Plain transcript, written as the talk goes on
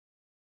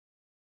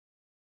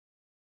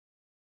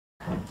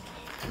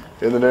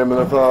In the name of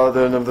the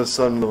Father, and of the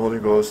Son, and of the Holy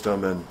Ghost.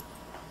 Amen.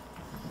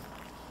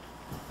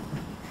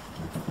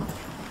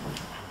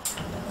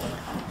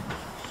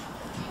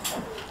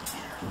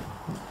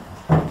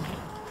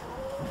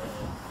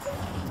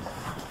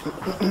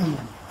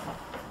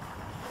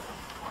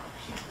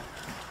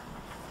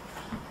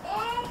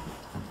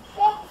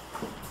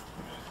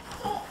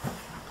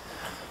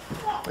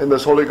 In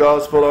this Holy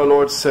Gospel, our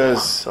Lord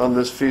says, on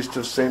this feast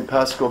of St.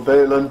 Pascal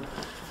Baylon,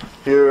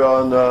 here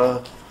on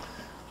a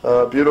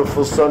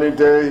beautiful sunny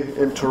day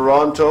in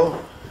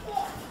Toronto,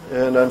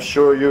 and I'm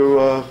sure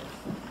you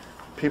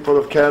people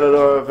of Canada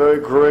are very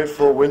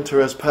grateful.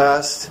 Winter has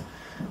passed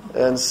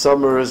and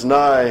summer is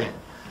nigh,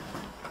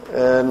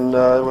 and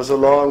it was a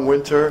long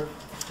winter.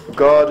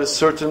 God is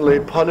certainly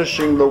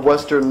punishing the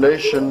Western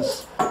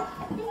nations.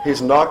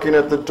 He's knocking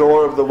at the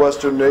door of the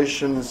Western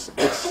nations.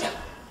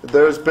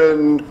 There's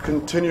been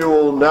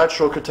continual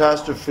natural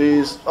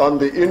catastrophes on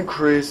the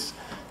increase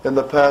in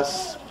the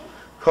past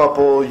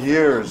couple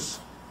years.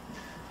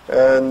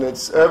 And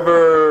it's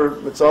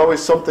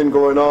always something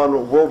going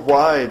on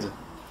worldwide.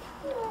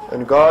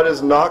 And God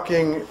is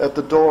knocking at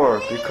the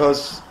door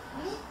because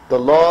the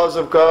laws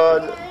of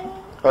God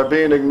are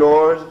being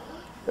ignored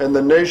and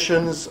the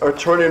nations are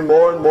turning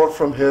more and more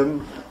from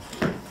Him.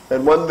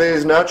 And when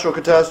these natural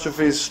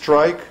catastrophes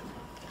strike,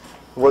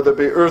 whether it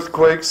be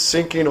earthquakes,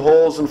 sinking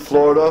holes in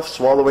Florida,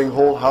 swallowing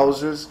whole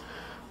houses.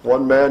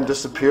 One man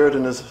disappeared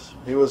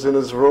he was in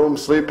his room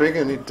sleeping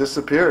and he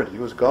disappeared. He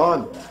was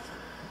gone.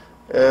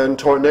 And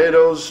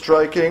tornadoes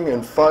striking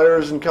and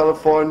fires in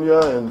California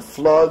and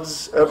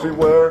floods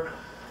everywhere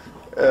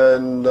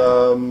and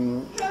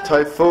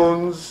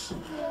typhoons.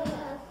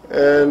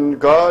 And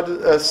God,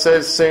 as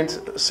says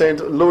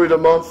Saint Louis de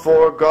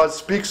Montfort, God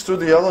speaks through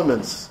the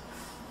elements.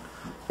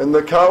 And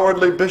the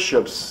cowardly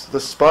bishops, the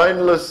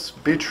spineless,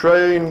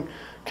 betraying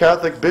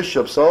Catholic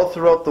bishops all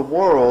throughout the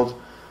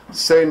world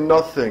say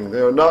nothing. They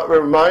are not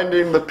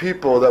reminding the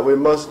people that we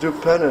must do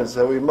penance,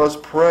 that we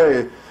must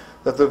pray,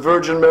 that the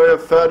Virgin Mary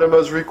of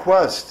Fatima's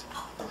request.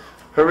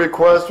 Her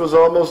request was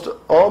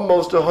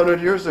almost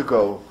 100 years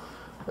ago.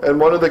 And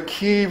one of the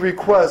key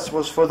requests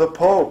was for the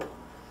Pope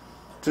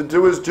to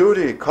do his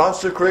duty,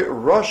 consecrate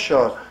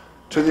Russia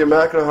to the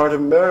Immaculate Heart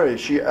of Mary.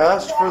 She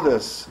asked for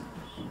this.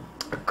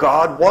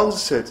 God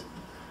wants it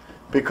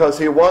because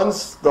He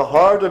wants the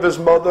heart of His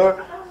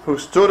mother who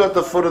stood at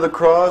the foot of the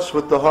cross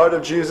with the heart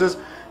of Jesus.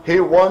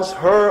 He wants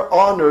her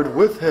honored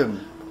with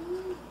Him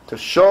to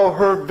show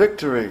her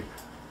victory,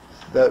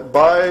 that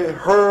by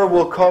her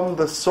will come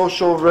the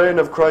social reign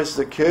of Christ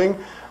the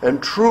King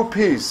and true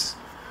peace.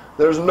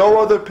 There's no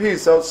other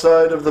peace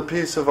outside of the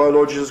peace of our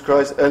Lord Jesus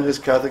Christ and His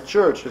Catholic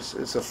Church.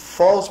 It's a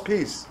false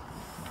peace.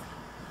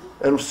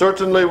 And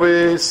certainly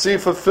we see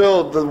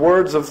fulfilled the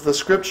words of the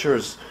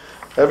Scriptures.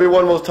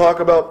 Everyone will talk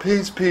about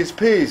peace, peace,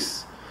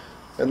 peace.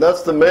 And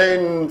that's the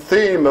main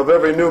theme of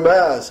every new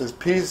Mass, is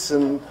peace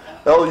and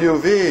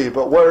LUV.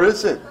 But where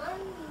is it?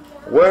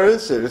 Where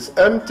is it? It's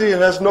empty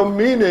and has no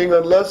meaning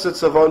unless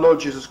it's of our Lord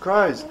Jesus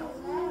Christ.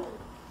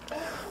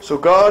 So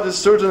God is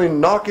certainly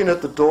knocking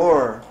at the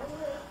door.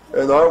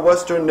 And our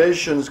Western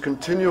nations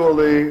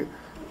continue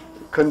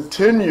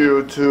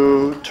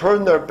to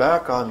turn their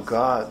back on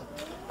God.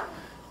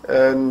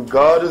 And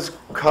God is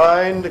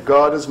kind,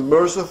 God is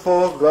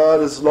merciful, God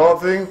is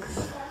loving.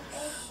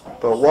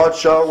 But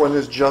watch out when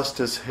His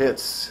justice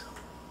hits.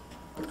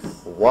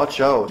 Watch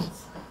out.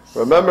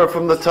 Remember,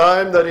 from the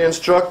time that He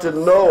instructed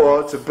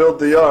Noah to build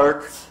the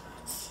ark,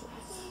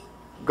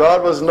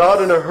 God was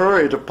not in a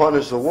hurry to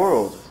punish the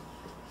world.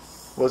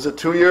 Was it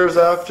 2 years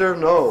after?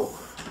 No.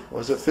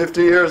 Was it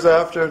 50 years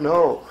after?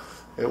 No.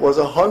 It was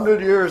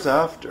 100 years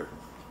after.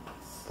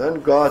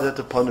 Then God had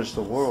to punish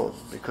the world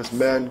because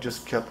man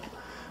just kept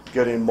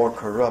getting more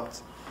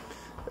corrupt.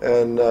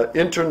 And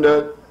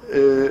internet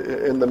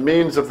and the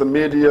means of the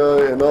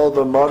media and all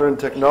the modern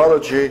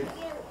technology,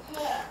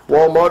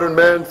 while modern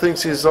man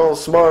thinks he's all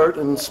smart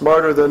and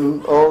smarter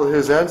than all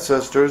his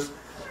ancestors,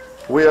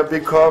 we have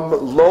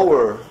become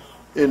lower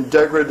in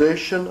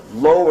degradation,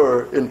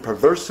 lower in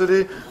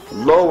perversity,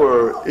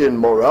 lower in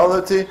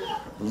morality,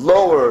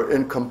 lower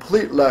in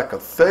complete lack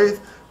of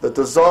faith, the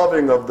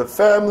dissolving of the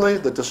family,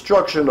 the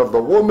destruction of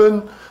the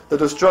woman, the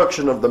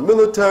destruction of the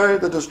military,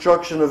 the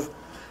destruction of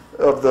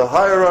the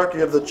hierarchy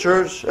of the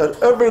church.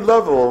 At every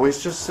level, we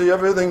just see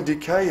everything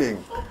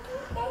decaying.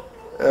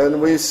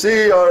 And we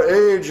see our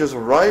age is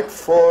ripe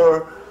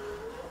for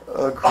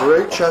a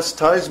great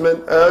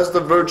chastisement, as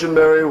the Virgin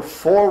Mary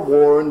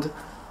forewarned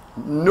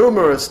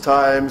numerous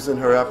times in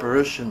her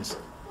apparitions.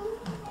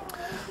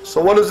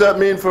 So what does that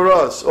mean for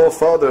us? Oh,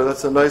 Father,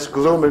 that's a nice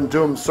gloom and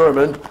doom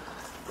sermon.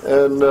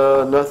 And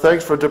no,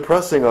 thanks for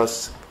depressing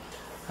us.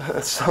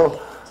 So,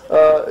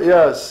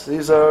 yes,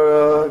 these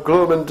are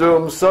gloom and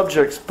doom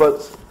subjects,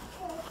 but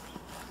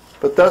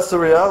that's the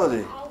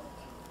reality.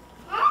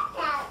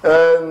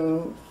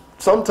 And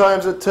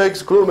sometimes it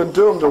takes gloom and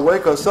doom to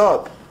wake us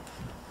up,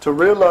 to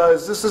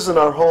realize this isn't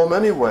our home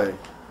anyway.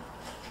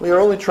 We are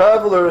only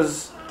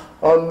travelers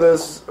on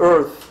this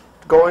earth,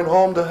 going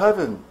home to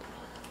heaven.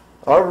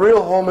 Our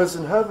real home is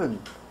in heaven.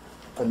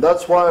 And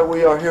that's why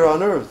we are here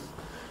on earth.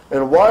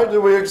 And why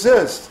do we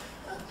exist?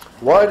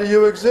 Why do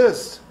you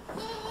exist?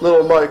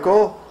 Little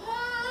Michael,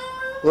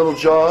 little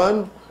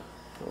John,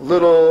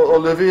 little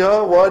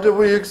Olivia, why do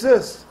we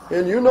exist?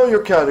 And you know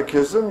your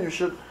catechism. You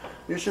should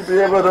be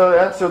able to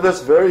answer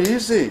this very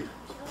easy.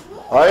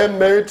 I am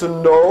made to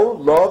know,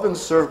 love, and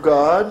serve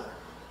God,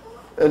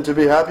 and to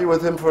be happy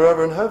with Him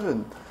forever in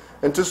heaven.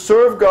 And to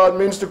serve God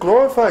means to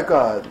glorify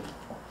God.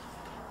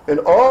 In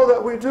all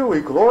that we do,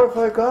 we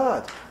glorify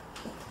God.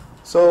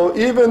 So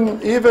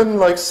even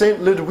like Saint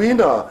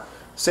Lidwina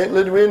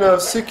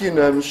of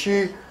Sikkim,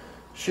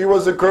 she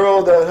was a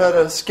girl that had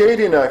a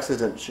skating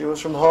accident. She was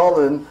from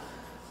Holland,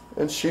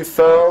 and she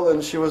fell,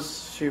 and she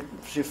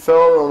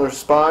fell on her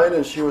spine,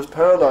 and she was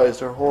paralyzed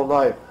her whole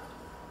life.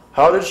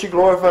 How did she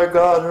glorify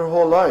God her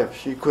whole life?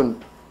 She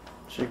couldn't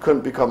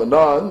become a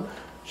nun.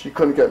 She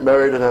couldn't get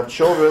married and have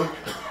children.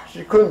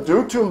 She couldn't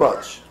do too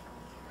much.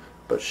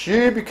 But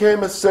she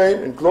became a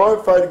saint and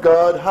glorified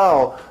God.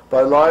 How?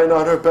 By lying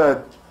on her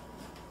bed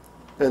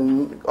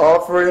and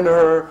offering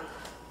her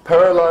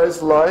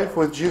paralyzed life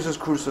with Jesus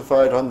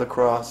crucified on the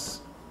cross.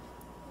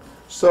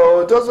 So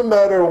it doesn't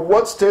matter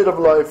what state of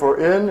life we're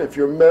in, if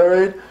you're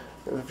married,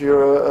 if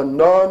you're a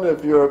nun,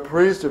 if you're a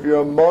priest, if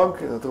you're a monk.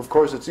 Of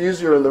course it's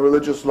easier in the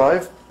religious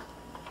life.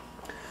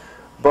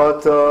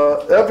 But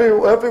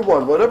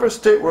everyone, whatever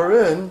state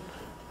we're in,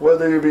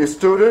 whether you be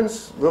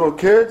students, little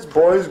kids,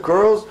 boys,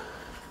 girls,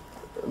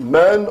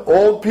 men,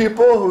 old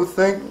people who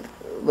think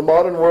the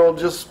modern world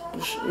just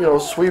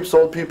sweeps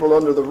old people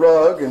under the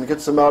rug and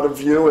gets them out of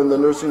view in the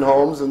nursing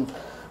homes, and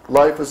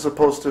life is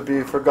supposed to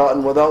be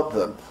forgotten without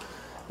them.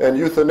 And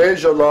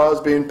euthanasia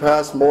laws being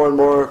passed more and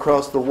more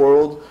across the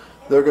world,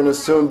 they're going to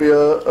soon be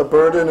a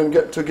burden and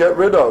get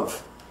rid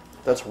of.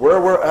 That's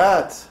where we're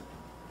at.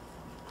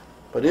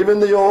 But even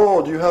the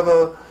old, you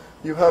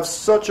have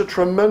such a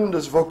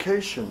tremendous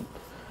vocation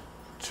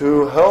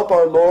to help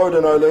our Lord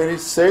and our Lady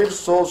save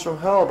souls from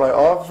hell by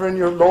offering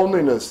your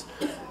loneliness,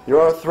 your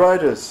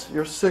arthritis,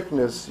 your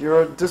sickness,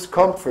 your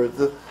discomfort,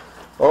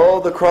 all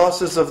the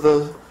crosses of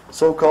the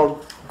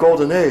so-called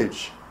Golden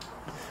Age.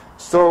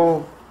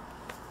 So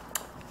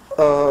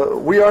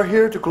we are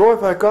here to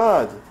glorify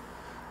God,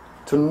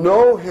 to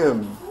know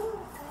Him,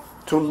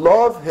 to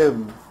love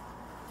Him,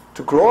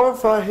 to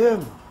glorify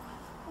Him.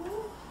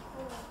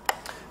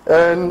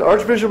 And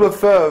Archbishop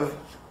Lefebvre,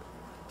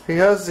 he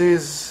has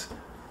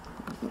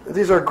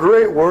these are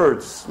great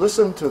words.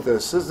 Listen to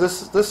this.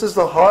 This is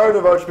the heart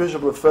of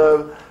Archbishop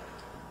Lefebvre,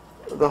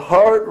 the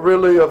heart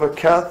really of a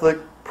Catholic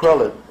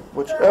prelate,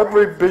 which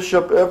every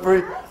bishop,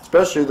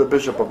 especially the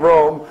Bishop of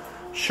Rome,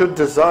 should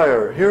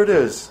desire. Here it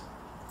is.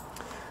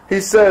 He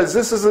says,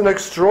 this is an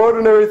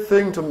extraordinary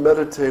thing to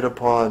meditate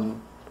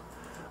upon.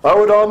 I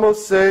would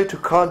almost say to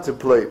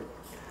contemplate.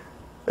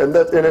 And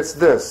it's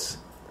this.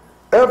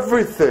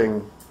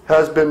 Everything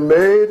has been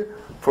made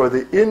for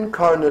the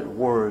incarnate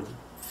Word.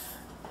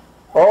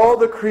 All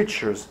the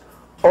creatures,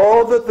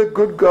 all that the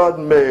good God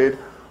made,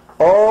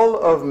 all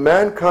of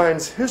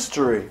mankind's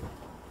history,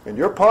 and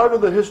you're part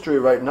of the history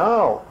right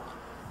now,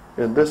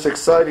 in this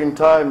exciting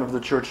time of the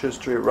church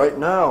history right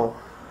now,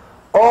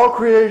 all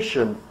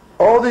creation,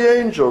 all the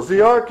angels,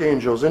 the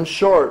archangels, in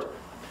short,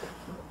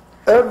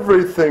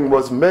 everything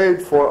was made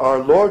for our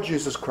Lord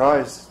Jesus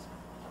Christ,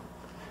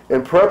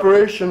 in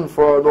preparation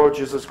for our Lord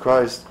Jesus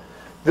Christ.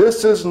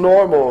 This is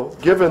normal,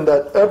 given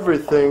that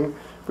everything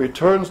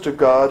returns to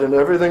God and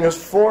everything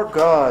is for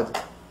God.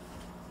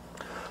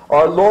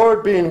 Our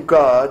Lord being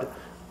God,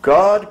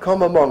 God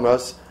come among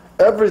us,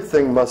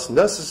 everything must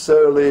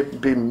necessarily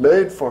be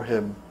made for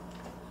Him.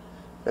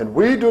 And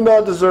we do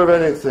not deserve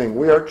anything.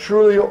 We are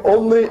truly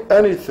only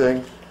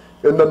anything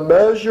in the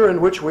measure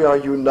in which we are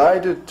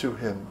united to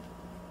Him,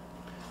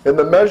 in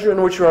the measure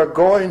in which we are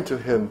going to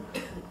Him,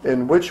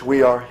 in which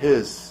we are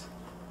His.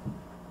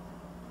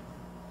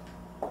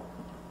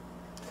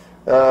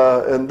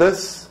 And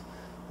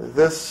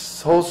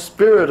this whole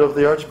spirit of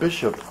the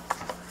Archbishop,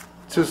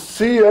 to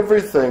see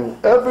everything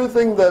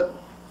that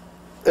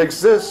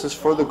exists is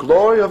for the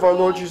glory of our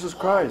Lord Jesus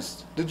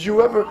Christ. Did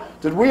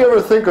we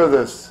ever think of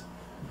this?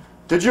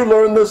 Did you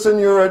learn this in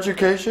your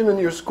education, in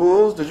your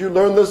schools? Did you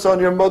learn this on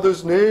your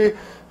mother's knee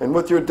and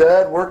with your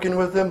dad working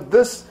with him?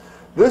 This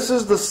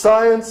is the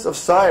science of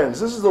science.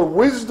 This is the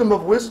wisdom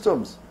of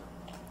wisdoms.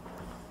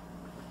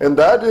 And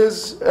that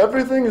is,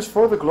 everything is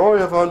for the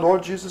glory of our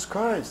Lord Jesus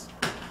Christ.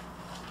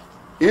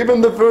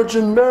 Even the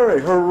Virgin Mary,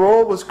 her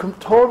role was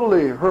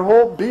totally, her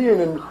whole being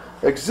and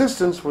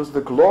existence was the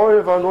glory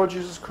of our Lord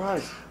Jesus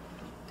Christ.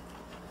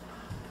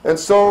 And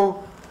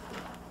so,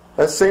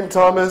 as St.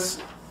 Thomas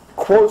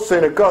quotes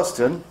St.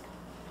 Augustine,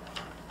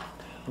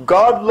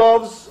 God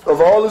loves,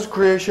 of all His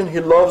creation, He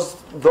loves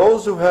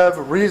those who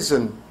have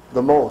reason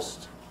the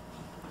most.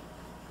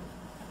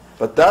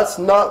 But that's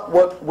not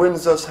what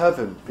wins us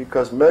heaven,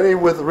 because many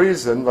with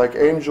reason, like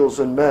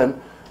angels and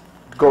men,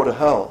 go to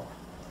hell.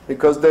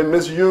 Because they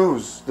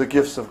misuse the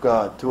gifts of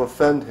God to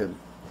offend Him.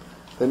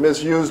 They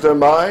misuse their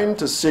mind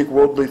to seek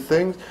worldly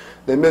things.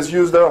 They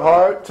misuse their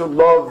heart to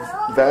love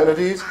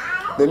vanities.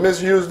 They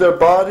misuse their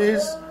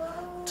bodies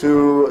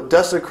to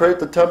desecrate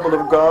the temple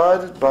of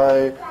God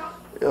by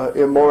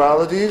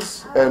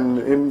immoralities and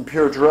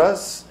impure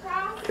dress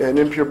and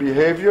impure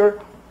behavior.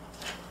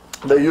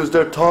 They use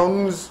their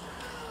tongues,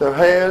 their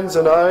hands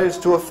and eyes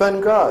to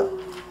offend God.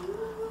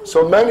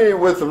 So many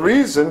with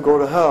reason go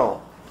to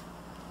hell.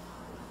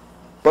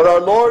 But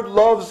our Lord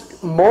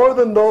loves more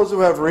than those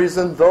who have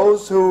reason,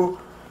 those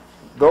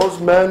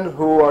men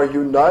who are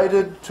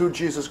united to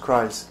Jesus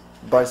Christ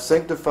by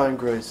sanctifying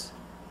grace.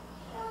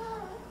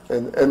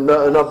 And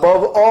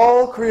above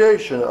all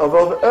creation,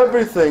 above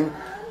everything,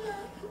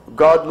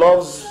 God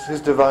loves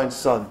His divine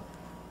Son,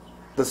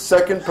 the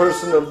second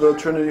person of the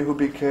Trinity who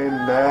became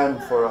man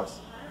for us.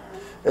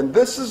 And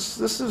this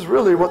is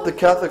really what the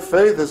Catholic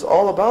faith is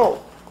all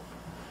about.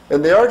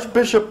 And the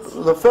Archbishop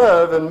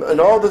Lefebvre and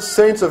all the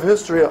saints of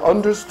history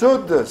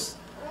understood this.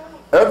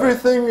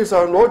 Everything is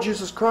our Lord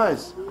Jesus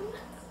Christ.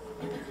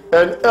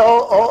 And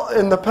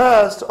in the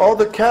past, all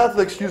the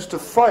Catholics used to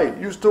fight,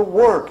 used to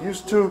work,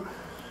 used to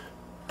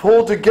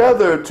pull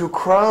together to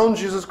crown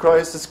Jesus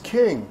Christ as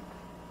King.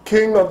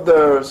 King of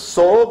their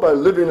soul by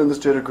living in the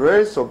state of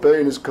grace,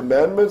 obeying His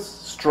commandments,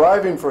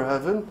 striving for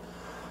heaven.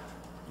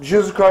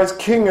 Jesus Christ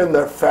King in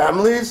their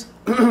families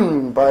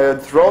by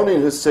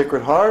enthroning His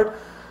Sacred Heart,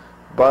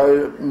 by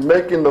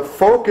making the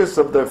focus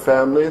of their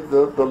family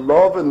the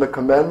love and the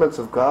commandments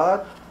of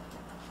God,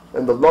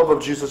 and the love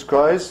of Jesus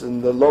Christ,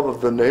 and the love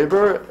of the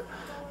neighbor,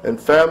 and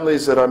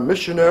families that are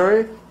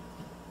missionary,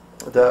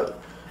 that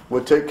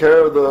would take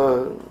care of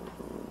the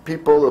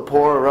people, the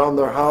poor around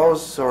their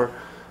house, or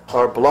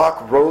our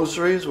block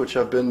rosaries, which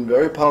have been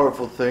very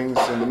powerful things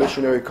in the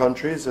missionary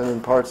countries and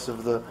in parts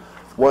of the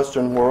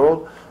Western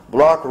world.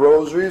 Block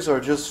rosaries are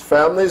just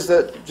families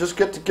that just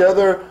get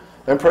together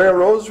and pray a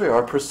rosary,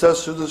 or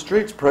process through the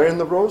streets praying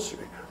the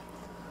rosary.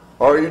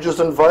 Or you just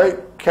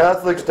invite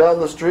Catholics down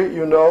the street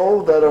you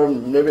know that are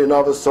maybe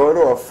novice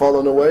order or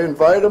fallen away,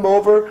 invite them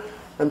over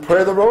and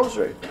pray the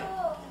rosary.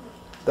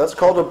 That's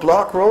called a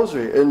block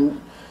rosary.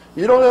 And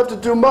you don't have to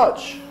do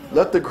much.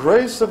 Let the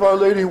grace of Our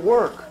Lady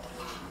work.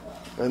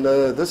 And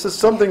this is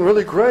something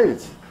really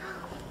great.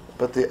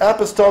 But the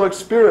apostolic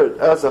spirit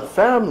as a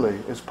family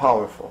is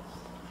powerful.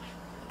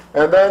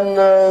 And then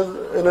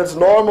and it's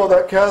normal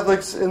that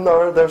Catholics in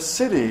their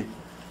city,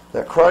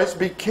 that Christ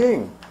be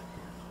king.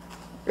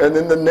 And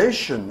in the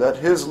nation, that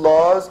His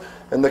laws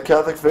and the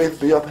Catholic faith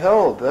be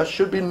upheld. That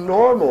should be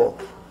normal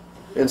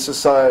in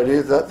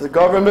society, that the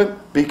government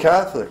be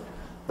Catholic,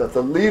 that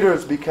the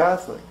leaders be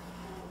Catholic.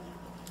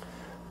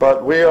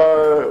 But we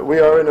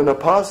are in an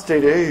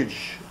apostate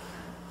age.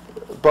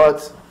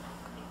 But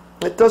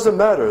it doesn't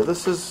matter.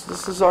 This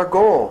is our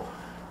goal.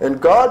 And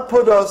God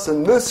put us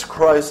in this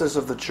crisis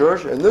of the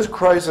church, in this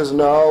crisis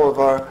now of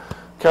our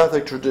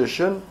Catholic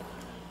tradition.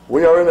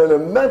 We are in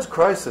an immense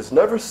crisis,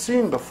 never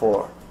seen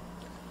before.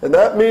 And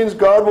that means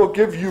God will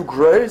give you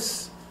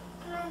grace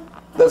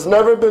that's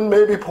never been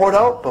maybe poured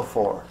out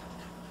before,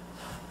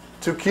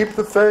 to keep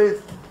the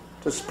faith,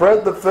 to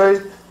spread the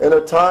faith in a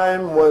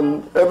time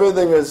when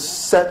everything is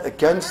set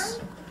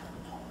against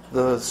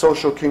the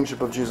social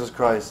kingship of Jesus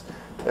Christ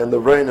and the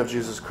reign of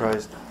Jesus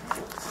Christ.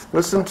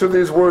 Listen to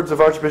these words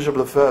of Archbishop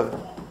Lefebvre.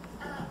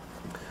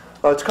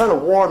 It's kind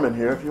of warm in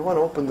here. If you want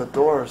to open the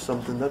door or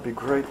something, that'd be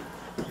great.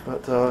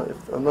 But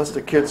unless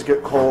the kids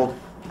get cold.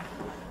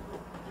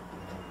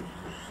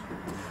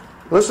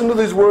 Listen to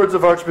these words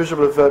of Archbishop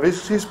Lefebvre.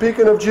 He's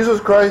speaking of Jesus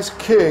Christ,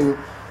 King,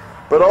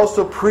 but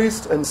also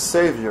priest and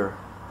Savior.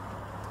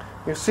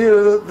 You see,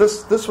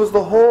 this was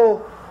the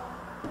whole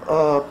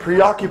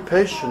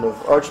preoccupation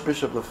of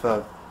Archbishop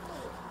Lefebvre.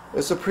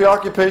 It's a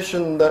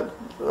preoccupation that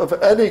of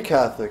any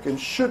Catholic, and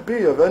should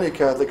be of any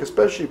Catholic,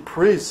 especially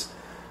priests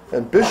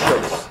and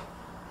bishops.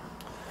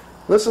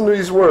 Listen to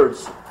these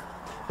words.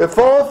 If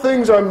all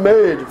things are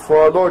made for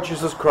our Lord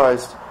Jesus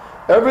Christ,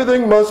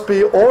 everything must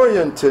be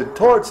oriented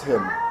towards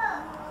Him.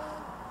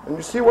 And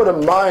you see what a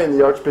mind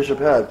the Archbishop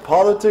had.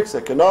 Politics,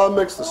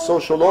 economics, the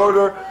social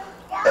order,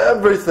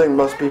 everything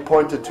must be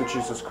pointed to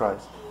Jesus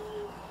Christ.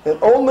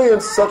 And only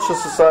in such a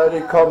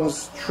society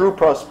comes true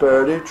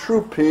prosperity,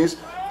 true peace,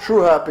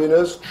 true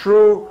happiness,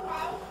 true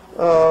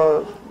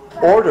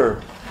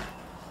order.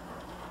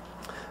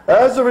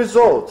 As a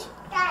result,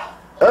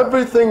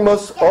 everything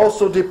must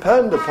also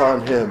depend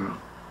upon Him.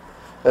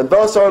 And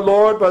thus our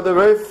Lord, by the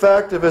very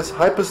fact of His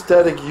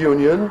hypostatic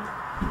union,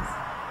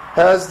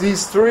 has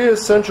these three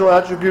essential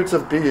attributes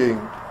of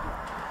being.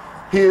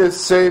 He is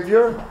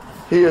Savior,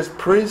 He is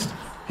priest,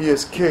 He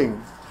is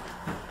King.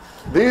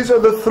 These are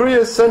the three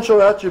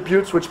essential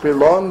attributes which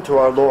belong to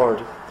our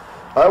Lord.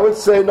 I would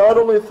say not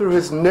only through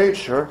His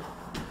nature,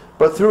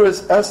 but through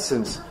His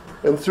essence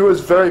and through His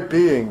very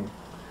being.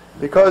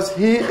 Because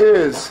He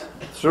is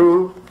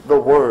through the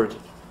Word.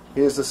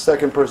 He is the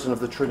second person of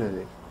the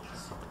Trinity.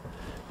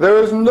 There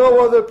is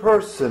no other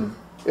person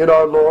in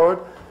our Lord.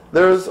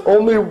 There is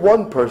only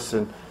one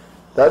person.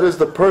 That is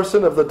the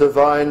person of the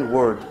divine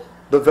Word,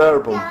 the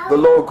Verbum, the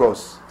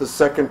Logos, the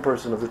second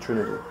person of the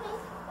Trinity.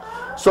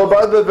 So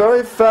by the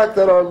very fact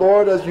that our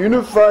Lord has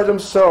unified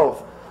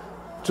Himself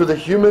to the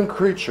human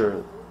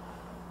creature,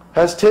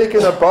 has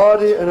taken a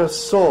body and a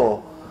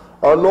soul,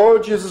 Our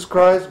Lord Jesus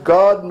Christ,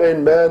 God made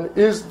man,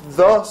 is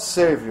the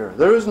Savior.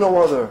 There is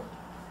no other.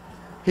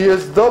 He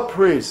is the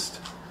priest,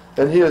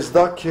 and He is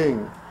the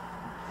King.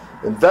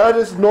 And that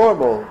is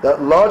normal.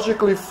 That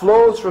logically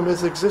flows from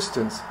His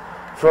existence,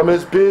 from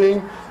His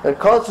being, and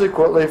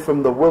consequently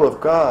from the will of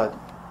God.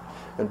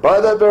 And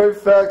by that very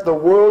fact, the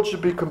world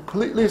should be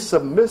completely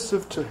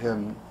submissive to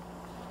Him.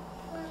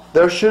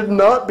 There should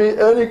not be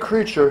any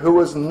creature who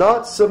is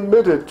not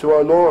submitted to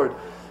our Lord,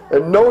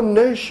 and no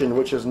nation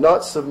which is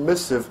not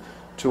submissive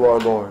to our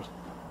Lord.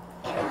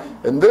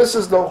 And this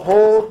is the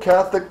whole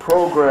Catholic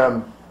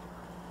program,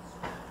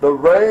 the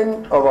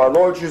reign of our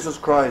Lord Jesus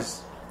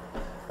Christ.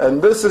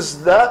 And this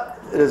is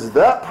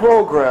that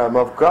program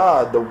of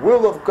God, the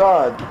will of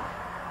God,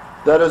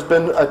 that has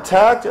been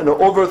attacked and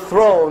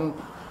overthrown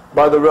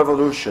by the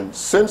revolution.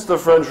 Since the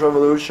French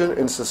Revolution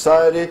in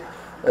society,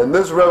 and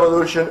this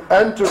revolution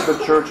entered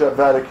the Church at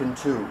Vatican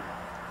II.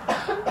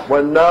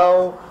 When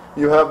now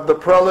you have the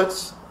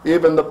prelates,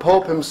 even the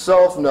Pope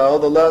himself now,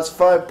 the last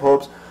 5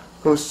 popes,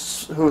 who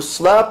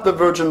slap the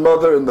Virgin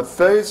Mother in the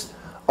face,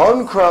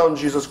 uncrown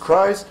Jesus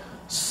Christ,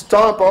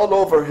 stomp all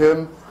over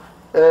Him,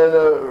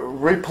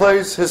 and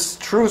replace His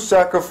true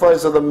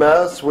sacrifice of the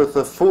Mass with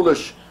a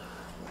foolish,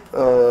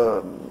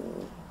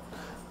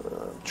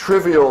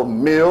 trivial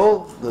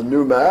meal, the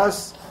new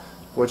Mass,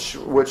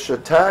 which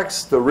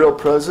attacks the real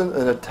present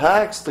and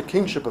attacks the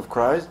kingship of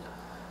Christ.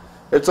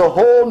 It's a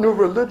whole new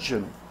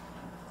religion.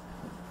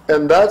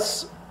 And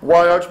that's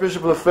why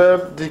Archbishop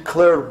Lefebvre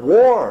declared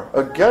war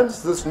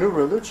against this new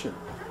religion.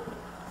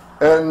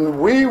 And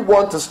we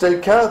want to stay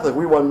Catholic.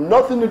 We want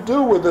nothing to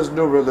do with this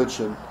new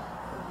religion.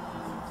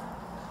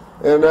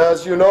 And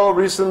as you know,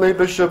 recently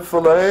Bishop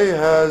Fillet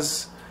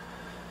has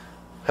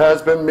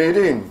been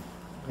meeting.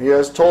 He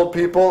has told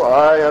people,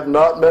 I have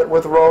not met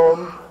with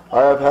Rome.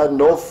 I have had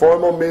no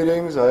formal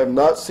meetings. I have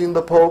not seen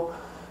the Pope.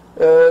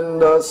 And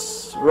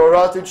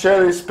Rorati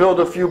Cherry spilled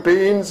a few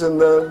beans,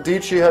 and the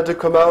Dici had to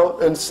come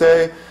out and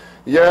say,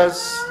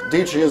 yes,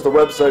 Dici is the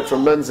website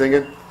from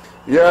Menzingen.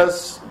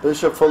 Yes,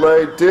 Bishop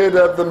Fillet did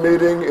have the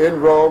meeting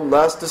in Rome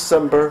last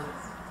December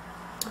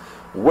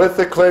with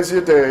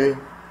Ecclesia Dei,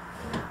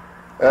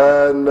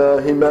 and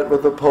he met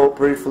with the Pope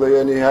briefly,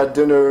 and he had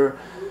dinner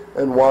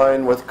and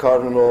wine with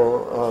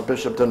Cardinal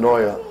Bishop de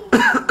Noia.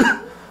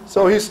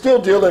 So he's still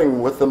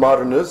dealing with the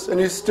modernists, and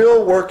he's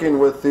still working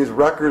with these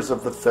wreckers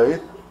of the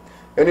faith,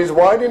 and he's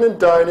whining and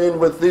dining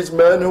with these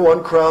men who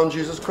uncrown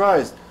Jesus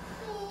Christ.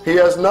 He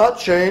has not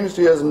changed.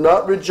 He has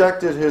not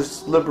rejected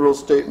his liberal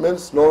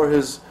statements, nor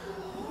his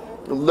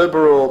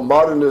liberal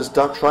modernist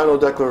doctrinal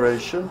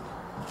declaration.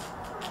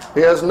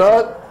 He has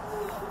not,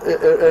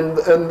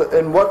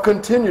 and what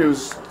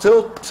continues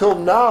till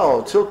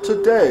now, till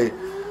today,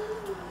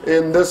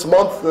 in this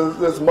month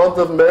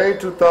of May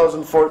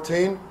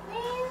 2014,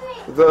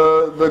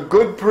 the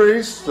good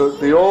priests,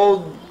 the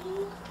old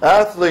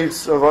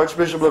athletes of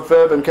Archbishop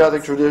Lefebvre and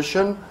Catholic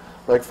tradition,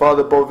 like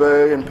Father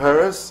Beauvais in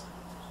Paris,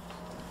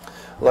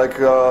 like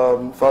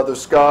Father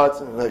Scott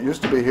that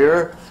used to be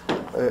here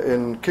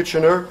in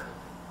Kitchener,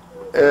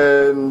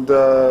 and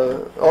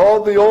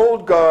all the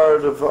old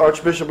guard of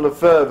Archbishop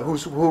Lefebvre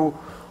who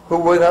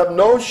would have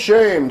no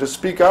shame to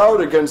speak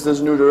out against this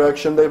new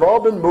direction, they've all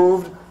been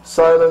moved,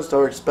 silenced,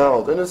 or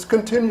expelled. And it's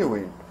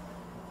continuing.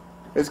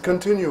 It's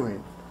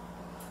continuing.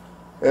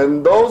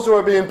 And those who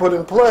are being put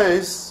in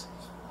place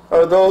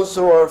are those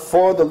who are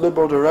for the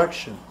liberal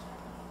direction.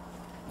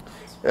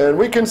 And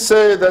we can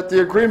say that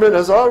the agreement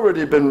has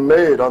already been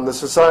made on the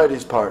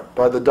Society's part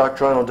by the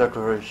doctrinal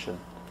declaration.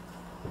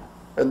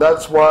 And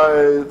that's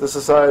why the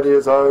Society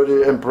has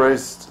already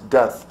embraced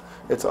death.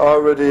 It's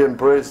already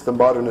embraced the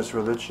modernist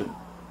religion.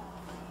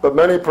 But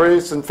many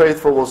priests and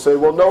faithful will say,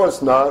 well, no,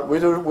 it's not.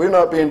 We're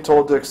not being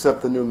told to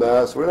accept the new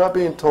Mass. We're not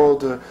being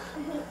told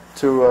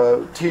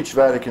to teach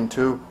Vatican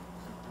II.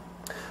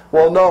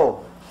 Well,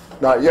 no,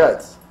 not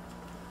yet.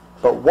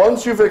 But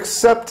once you've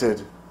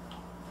accepted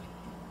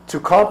to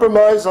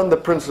compromise on the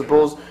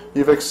principles,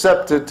 you've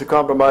accepted to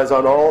compromise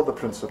on all the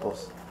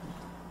principles.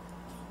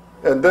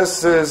 And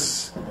this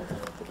is,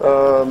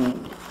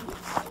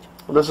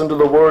 listen to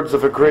the words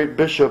of a great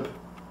bishop,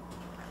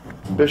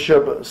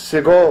 Bishop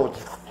Sigaud,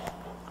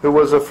 who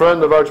was a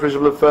friend of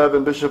Archbishop Lefebvre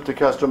and Bishop de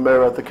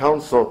Castromera at the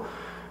council.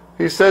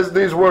 He says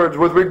these words,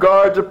 with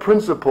regard to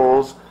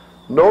principles,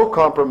 no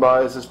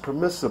compromise is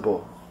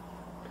permissible.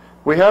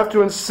 We have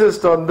to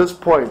insist on this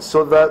point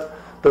so that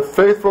the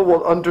faithful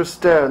will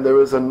understand there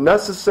is a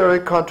necessary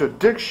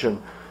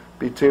contradiction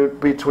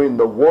between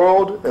the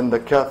world and the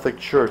Catholic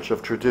Church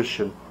of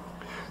tradition.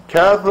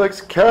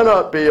 Catholics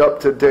cannot be up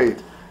to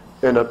date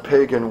in a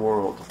pagan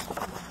world.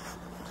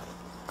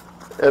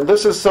 And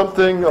this is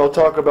something I'll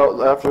talk about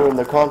after in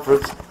the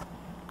conference,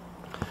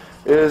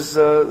 is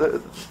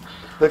the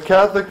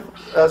Catholic,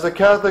 as a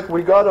Catholic,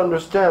 we got to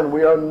understand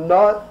we are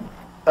not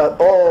at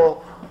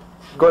all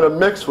going to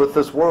mix with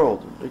this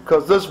world,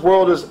 because this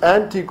world is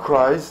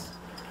Antichrist.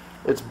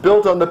 It's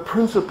built on the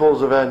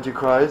principles of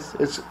Antichrist.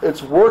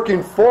 It's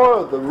working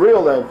for the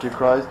real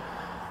Antichrist,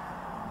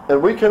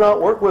 and we cannot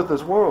work with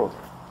this world.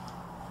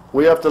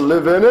 We have to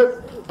live in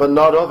it, but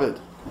not of it.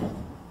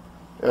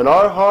 And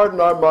our heart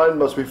and our mind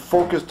must be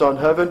focused on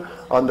heaven,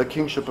 on the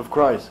kingship of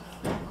Christ,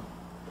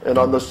 and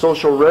on the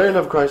social reign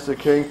of Christ the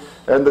King,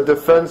 and the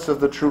defense of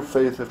the true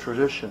faith of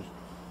tradition.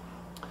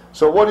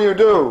 So what do you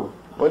do?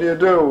 What do you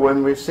do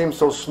when we seem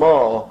so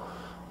small,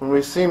 when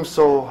we seem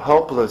so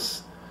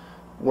helpless,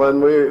 when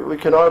we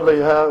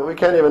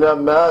can't even have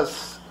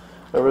Mass,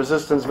 a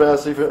resistance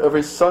Mass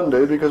every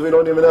Sunday, because we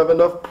don't even have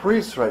enough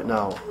priests right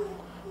now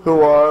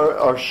who are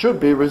or should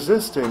be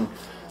resisting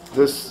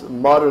this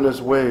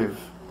modernist wave,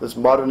 this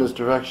modernist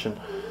direction.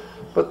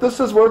 But this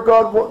is where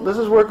God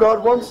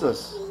wants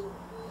us.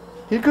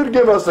 He could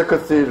give us a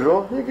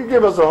cathedral. He could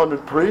give us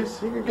 100 priests.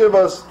 He could give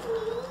us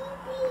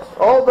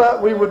all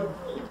that we would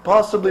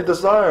possibly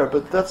desire,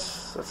 but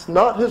that's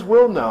not His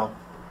will now.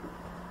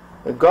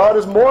 And God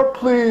is more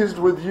pleased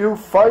with you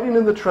fighting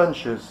in the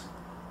trenches,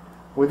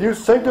 with you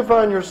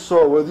sanctifying your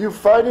soul, with you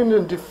fighting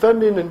and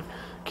defending and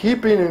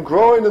keeping and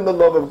growing in the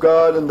love of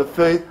God and the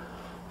faith.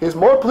 He's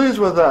more pleased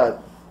with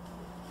that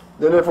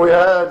than if we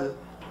had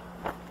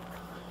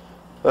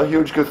a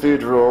huge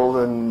cathedral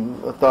and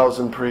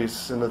 1,000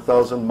 priests and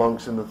 1,000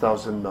 monks and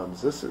 1,000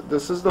 nuns. This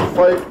is the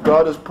fight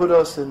God has put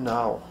us in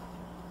now.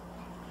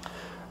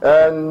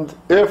 And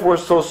if we're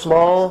so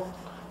small,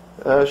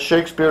 as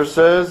Shakespeare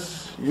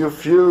says, you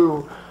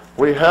few,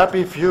 we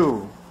happy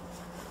few,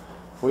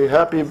 we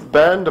happy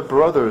band of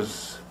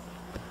brothers.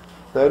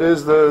 That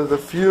is the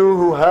few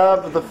who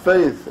have the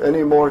faith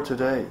anymore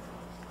today.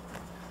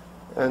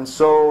 And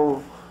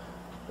so,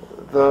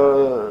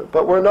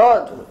 but we're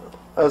not,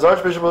 as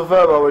Archbishop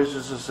Lefebvre always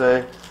used to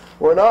say,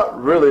 we're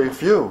not really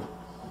few.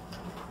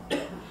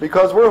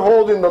 Because we're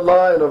holding the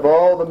line of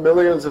all the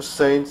millions of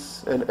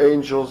saints and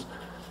angels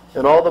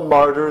and all the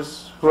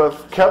martyrs who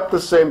have kept the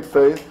same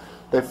faith.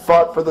 They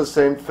fought for the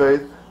same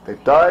faith. They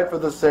died for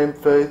the same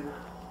faith.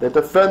 They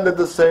defended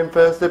the same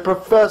faith. They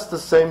professed the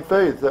same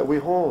faith that we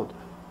hold.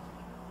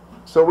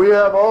 So we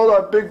have all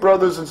our big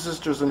brothers and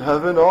sisters in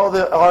heaven, all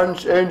the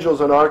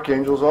angels and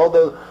archangels, all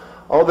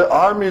the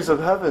armies of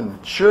heaven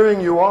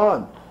cheering you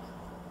on,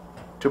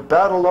 to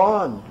battle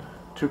on,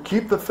 to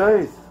keep the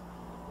faith.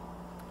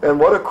 And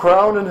what a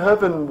crown in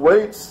heaven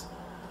waits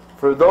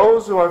for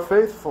those who are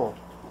faithful.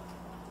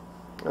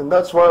 And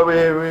that's why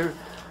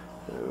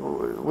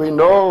we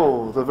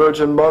know the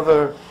Virgin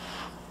Mother,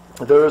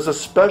 there is a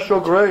special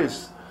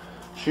grace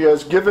she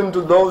has given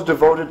to those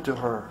devoted to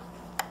her.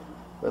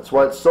 That's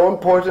why it's so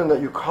important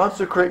that you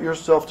consecrate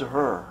yourself to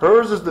her.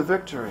 Hers is the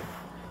victory.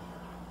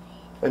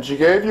 And she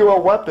gave you a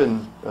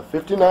weapon, a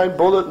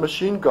 59-bullet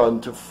machine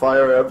gun to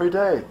fire every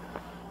day.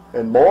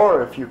 And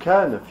more if you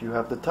can, if you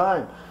have the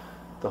time.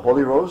 The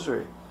Holy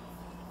Rosary.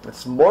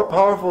 It's more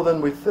powerful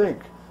than we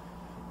think.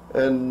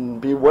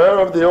 And beware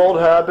of the old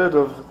habit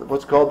of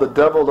what's called the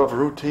devil of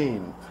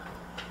routine.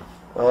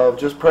 Of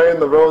just praying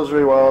the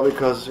Rosary, well,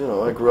 because,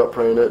 I grew up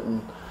praying it,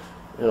 and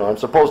I'm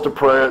supposed to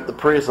pray it. The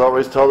priests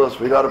always tell us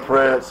we got to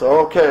pray it. So,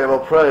 okay, we'll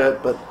pray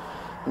it. But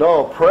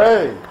no,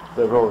 pray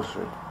the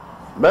Rosary.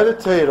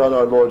 Meditate on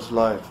our Lord's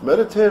life.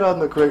 Meditate on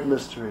the great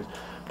mysteries.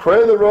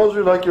 Pray the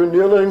Rosary like you're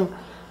kneeling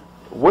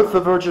with the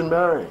Virgin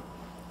Mary.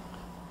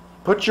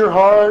 Put your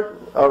heart,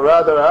 or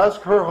rather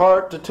ask her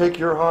heart to take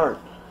your heart,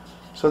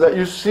 so that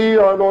you see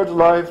our Lord's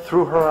life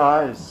through her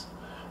eyes.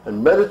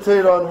 And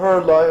meditate on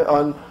her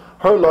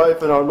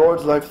life and our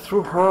Lord's life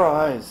through her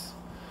eyes.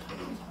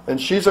 And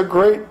she's a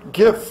great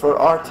gift for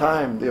our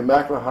time, the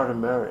Immaculate Heart of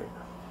Mary.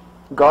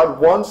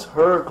 God wants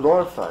her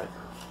glorified.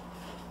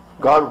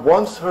 God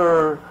wants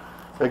her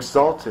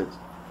exalted.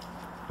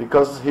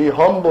 Because He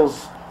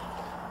humbles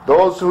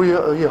those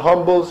who He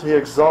humbles, He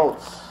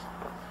exalts.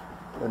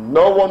 And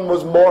no one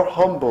was more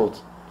humbled,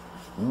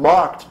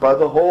 mocked by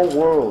the whole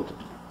world,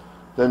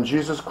 than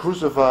Jesus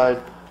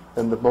crucified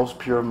and the most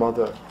pure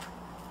mother.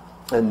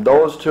 And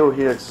those two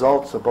He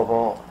exalts above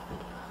all.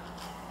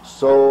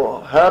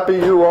 So happy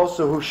you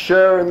also who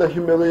share in the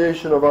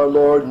humiliation of our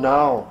Lord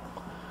now.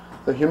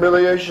 The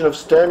humiliation of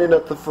standing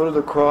at the foot of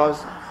the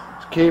cross,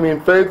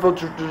 keeping faithful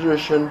to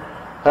tradition,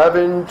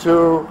 having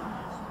to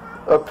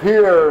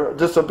appear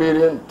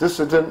disobedient,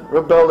 dissident,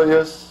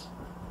 rebellious.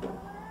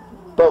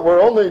 But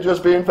we're only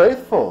just being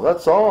faithful,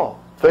 that's all.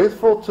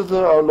 Faithful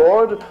to our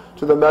Lord,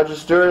 to the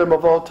magisterium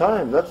of all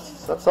time.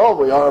 That's all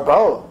we are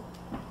about.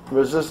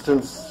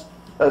 Resistance,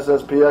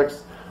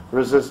 SSPX,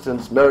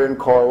 resistance, Marian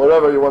Corps,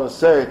 whatever you want to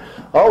say.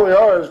 All we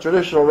are is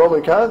traditional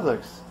Roman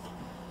Catholics.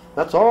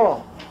 That's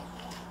all.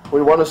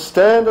 We want to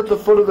stand at the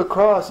foot of the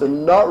cross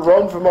and not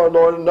run from our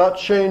Lord and not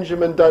change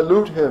Him and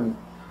dilute Him.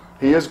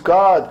 He is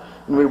God,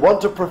 and we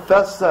want to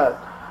profess that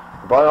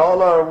by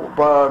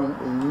our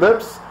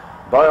lips,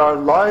 by our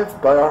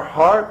life, by our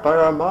heart, by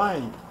our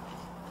mind.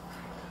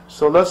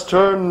 So let's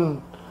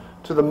turn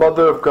to the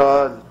Mother of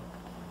God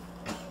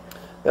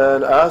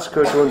and ask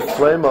her to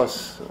inflame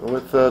us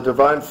with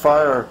divine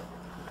fire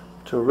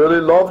to really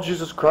love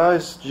Jesus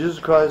Christ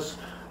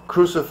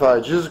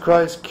crucified, Jesus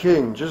Christ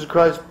King, Jesus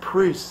Christ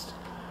priest,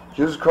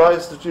 Jesus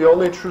Christ is the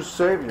only true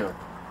Savior.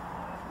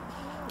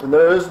 And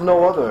there is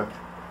no other.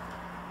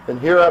 And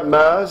here at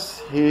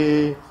Mass,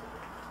 He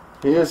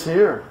He is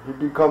here. He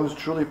becomes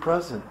truly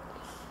present.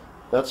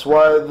 That's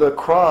why the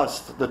cross,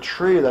 the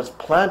tree that's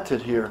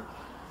planted here,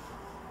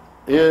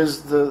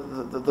 is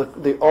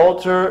the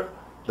altar,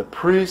 the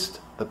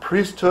priest, the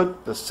priesthood,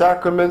 the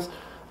sacraments.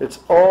 It's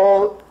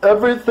all,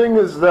 everything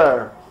is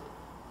there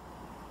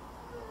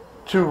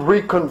to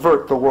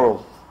reconvert the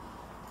world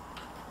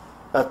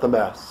at the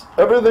Mass.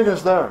 Everything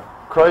is there.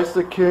 Christ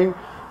the King,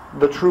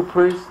 the true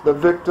priest, the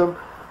victim,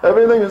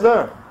 everything is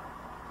there.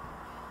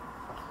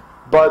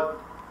 But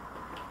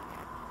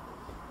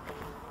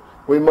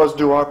we must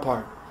do our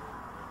part.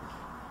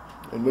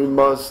 And we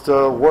must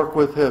work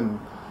with Him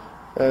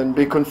and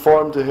be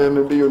conformed to Him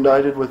and be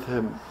united with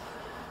Him.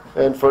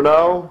 And for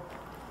now,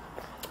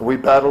 we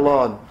battle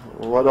on.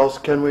 What else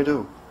can we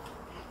do?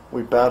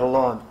 We battle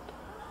on.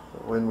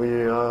 When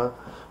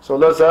so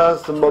let's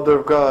ask the Mother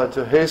of God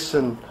to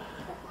hasten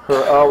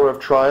her hour of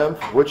triumph,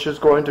 which is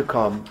going to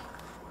come.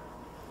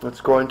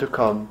 It's going to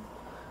come.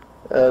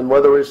 And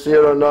whether we see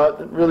it or not,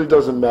 it really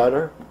doesn't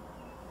matter.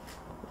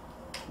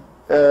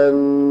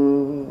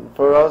 And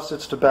for us,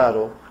 it's to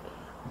battle.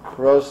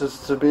 For us,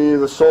 it's to be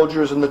the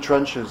soldiers in the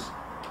trenches.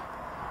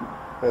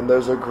 And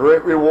there's a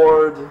great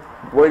reward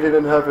waiting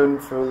in heaven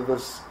for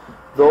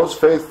those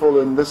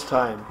faithful in this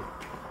time.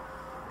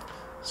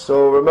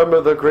 So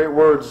remember the great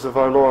words of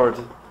our Lord.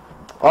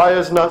 Eye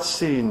has not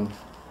seen,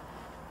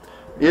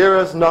 ear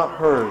has not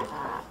heard,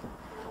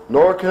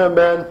 nor can a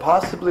man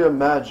possibly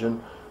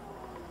imagine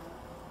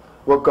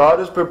what God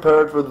has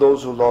prepared for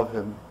those who love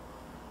Him.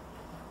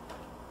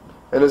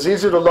 And it's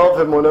easy to love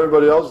Him when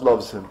everybody else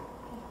loves Him.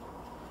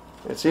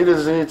 It's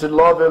easy to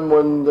love Him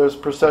when there's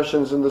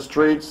processions in the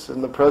streets,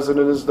 and the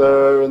president is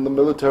there, and the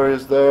military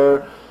is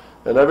there,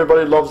 and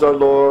everybody loves our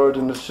Lord,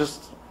 and it's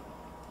just,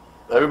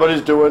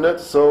 everybody's doing it,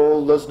 so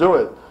let's do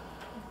it.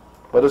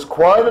 But it's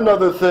quite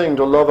another thing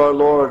to love our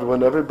Lord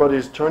when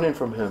everybody's turning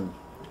from Him.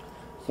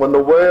 When the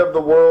way of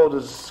the world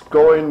is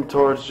going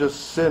towards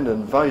just sin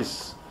and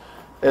vice,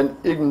 and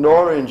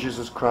ignoring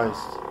Jesus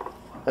Christ,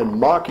 and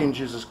mocking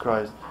Jesus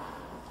Christ.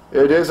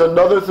 It is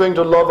another thing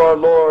to love our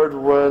Lord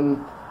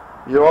when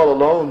you're all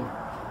alone,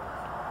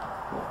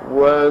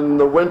 when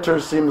the winter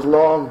seems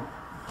long,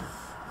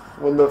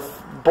 when the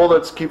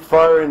bullets keep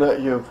firing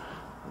at you.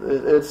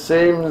 It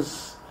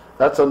seems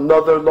that's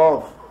another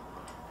love.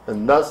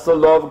 And that's the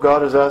love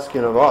God is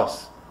asking of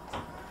us.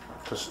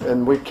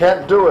 And we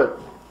can't do it.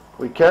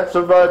 We can't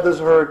survive this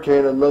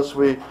hurricane unless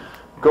we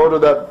go to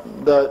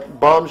that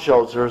bomb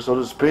shelter, so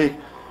to speak,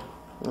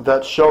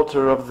 that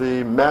shelter of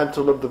the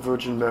mantle of the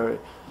Virgin Mary.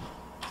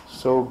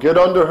 So get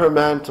under her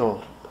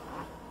mantle,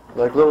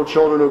 like little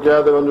children who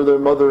gather under the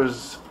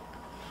mother's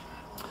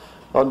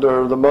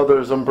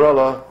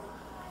umbrella.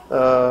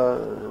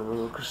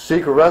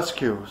 Seek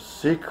rescue,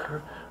 seek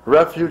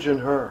refuge in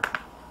her.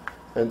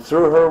 And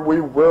through her we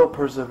will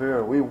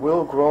persevere, we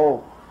will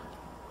grow,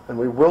 and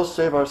we will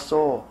save our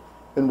soul,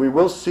 and we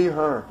will see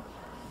her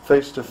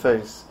face to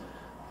face.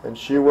 And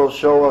she will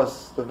show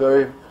us the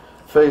very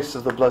face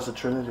of the Blessed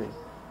Trinity,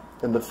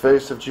 and the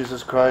face of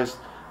Jesus Christ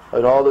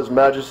in all His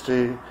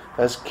majesty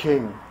as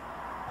King.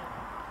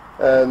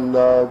 And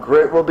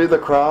great will be the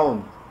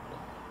crown,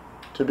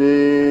 to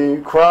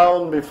be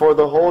crowned before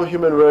the whole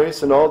human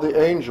race and all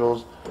the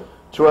angels,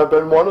 to have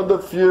been one of the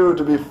few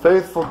to be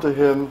faithful to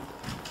Him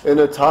in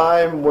a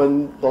time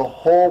when the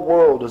whole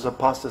world is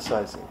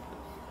apostatizing.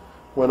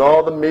 When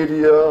all the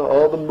media,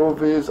 all the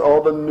movies,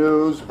 all the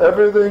news,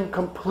 everything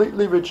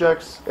completely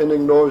rejects and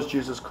ignores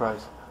Jesus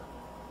Christ.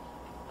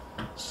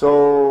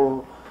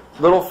 So,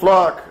 little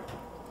flock,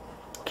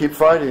 keep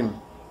fighting.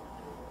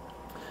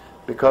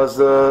 Because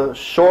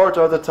short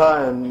are the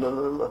time,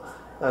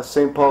 as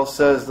St. Paul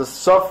says, the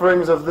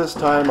sufferings of this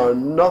time are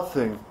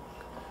nothing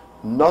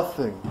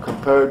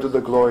compared to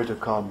the glory to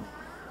come.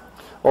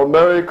 O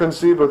Mary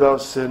conceived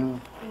without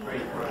sin.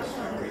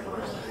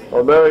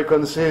 O Mary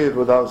conceived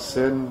without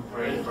sin.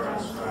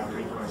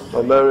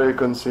 O Mary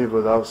conceived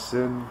without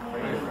sin.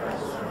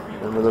 In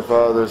the name of the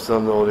Father, Son,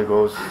 and the Holy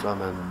Ghost.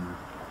 Amen.